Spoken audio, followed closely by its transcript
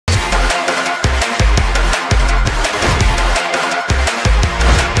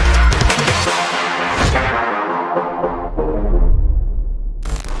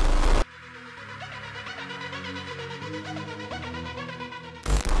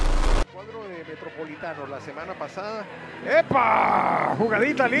Metropolitanos la semana pasada. ¡Epa!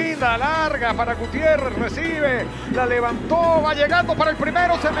 Jugadita linda, larga para Gutiérrez, recibe, la levantó, va llegando para el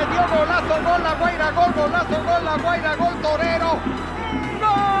primero, se metió, golazo, gol, La Guaira, gol, golazo, gol, La Guaira, gol, Torero.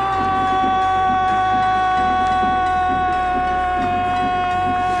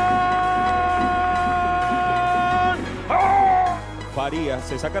 Farías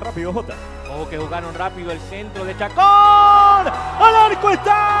se saca rápido, Jota. Ojo que jugaron rápido el centro de Chacón. ¡Al arco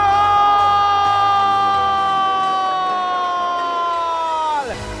está!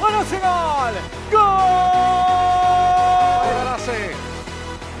 ¡Arace gol! ¡Gol! Arace.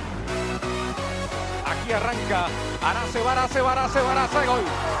 Aquí arranca. Arace, gol.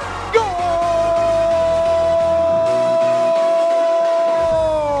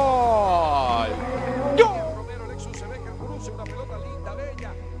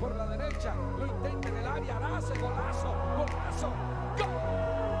 Por la derecha, lo intenta en el área, Arace, golazo, golazo, gol.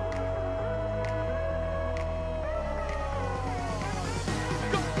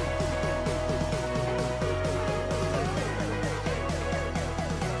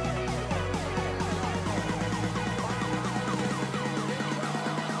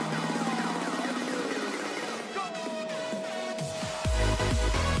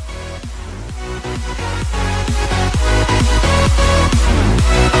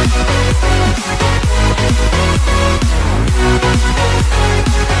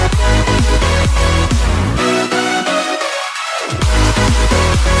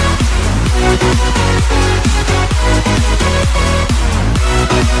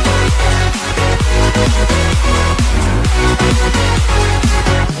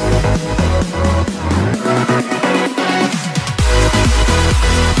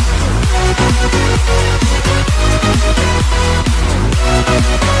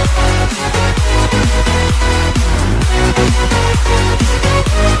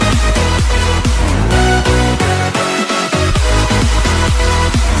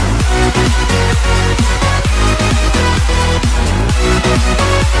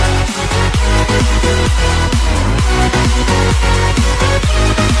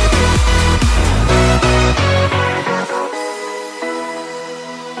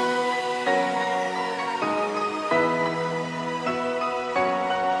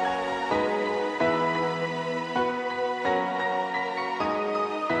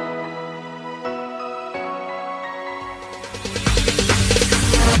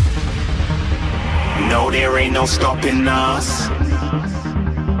 No, there ain't no stopping us.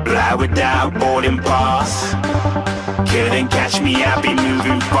 Fly without boarding pass. Couldn't catch me, I be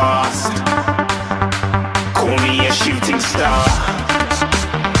moving fast. Call me a shooting star.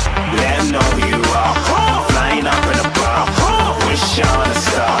 Let 'em know who you are. Flying up in a bar. Wish on a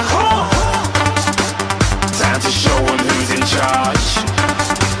star. Time to show 'em who's in charge.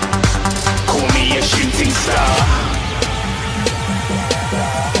 Call me a shooting star.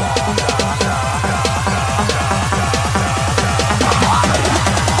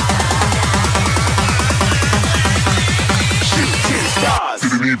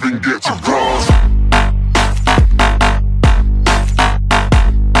 Didn't even get to cross.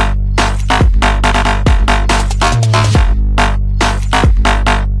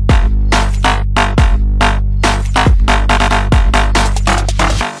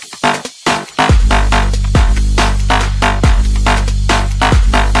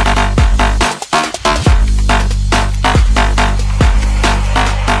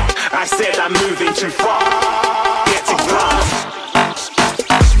 I said I'm moving too far. Get to glass.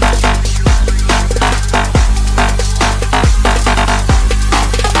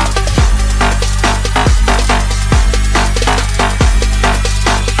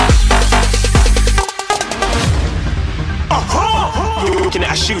 Looking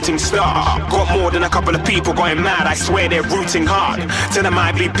at a shooting star. Got more than a couple of people going mad, I swear they're rooting hard. Tell them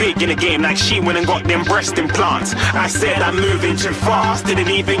I be big in the game like she went and got them breast implants. I said I'm moving too fast, didn't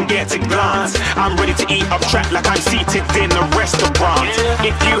even get to glance. I'm ready to eat up track like I'm seated in a restaurant.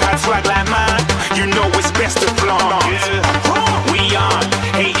 If you had swag like mine, you know it's best to flaunt. We aren't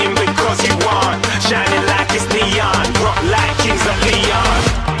hating because you aren't shining like it's neon, rock like kings of Leon.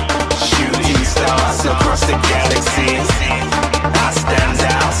 Shooting stars across the galaxy. I stand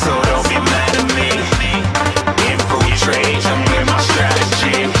out, so don't be mad at me. Infiltrate, I'm with my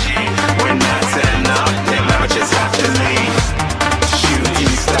strategy. When I turn up, them amateurs have to leave.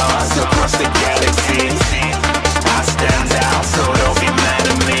 Shooting stars across the galaxy. I stand out, so don't be mad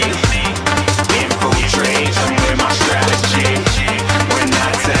at me. Infiltrate, I'm with my strategy. When I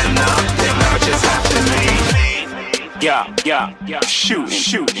turn up, them amateurs have to leave. Yeah, shooting.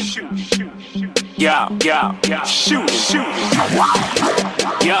 Yeah, shooting.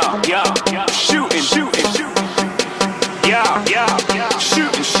 Yeah, yeah, shooting, shooting, shooting. Yeah, yeah,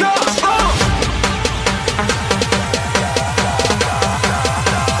 shooting shots.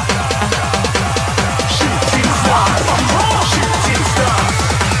 Shooting stars, shooting stars,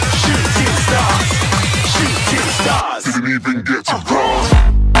 shooting stars, shooting stars. Didn't even get to cross.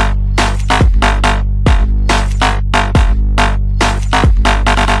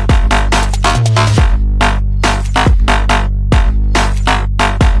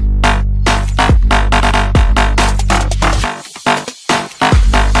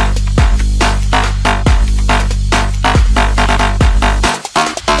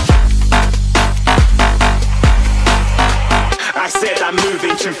 I said I'm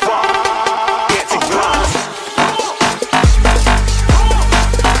moving too far. Get to grind.